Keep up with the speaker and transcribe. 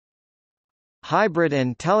Hybrid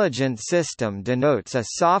intelligent system denotes a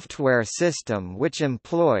software system which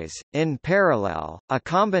employs, in parallel, a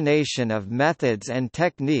combination of methods and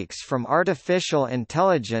techniques from artificial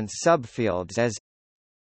intelligence subfields as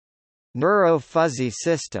neuro-fuzzy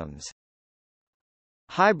systems,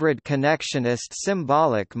 hybrid connectionist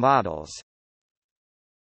symbolic models,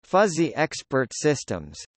 fuzzy expert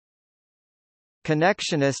systems,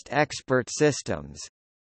 connectionist expert systems,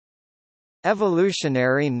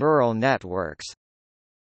 evolutionary neural networks,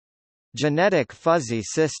 genetic fuzzy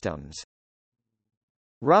systems,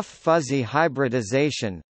 rough fuzzy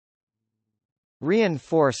hybridization,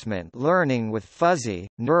 reinforcement learning with fuzzy,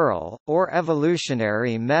 neural, or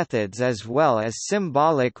evolutionary methods as well as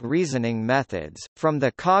symbolic reasoning methods. From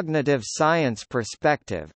the cognitive science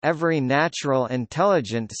perspective, every natural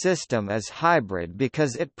intelligent system is hybrid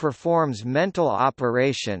because it performs mental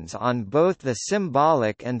operations on both the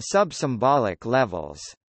symbolic and subsymbolic levels.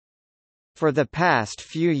 For the past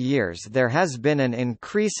few years there has been an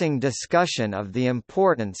increasing discussion of the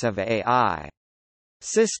importance of AI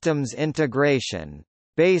systems integration,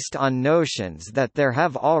 based on notions that there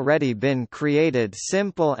have already been created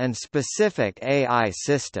simple and specific AI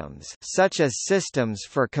systems such as systems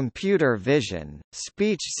for computer vision,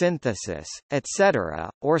 speech synthesis, etc.,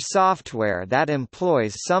 or software that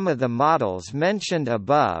employs some of the models mentioned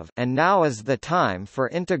above, and now is the time for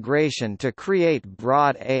integration to create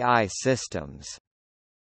broad AI systems.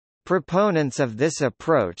 Proponents of this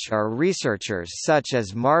approach are researchers such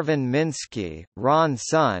as Marvin Minsky, Ron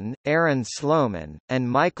Sun, Aaron Sloman, and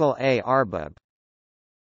Michael A. Arbab.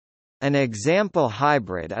 An example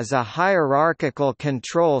hybrid is a hierarchical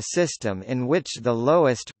control system in which the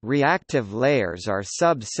lowest, reactive layers are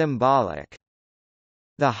sub-symbolic.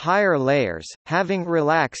 The higher layers, having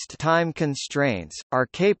relaxed time constraints, are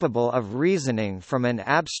capable of reasoning from an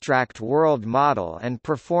abstract world model and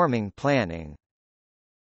performing planning.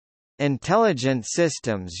 Intelligent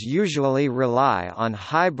systems usually rely on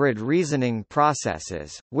hybrid reasoning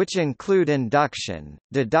processes, which include induction,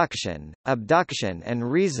 deduction, abduction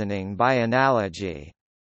and reasoning by analogy.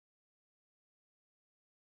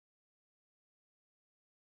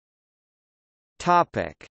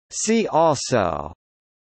 See also: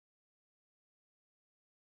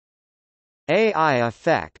 AI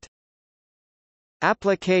effect,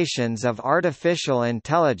 applications of artificial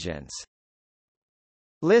intelligence,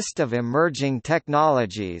 list of emerging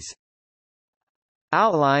technologies,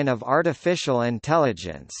 outline of artificial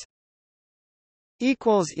intelligence.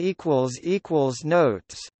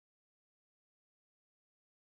 Notes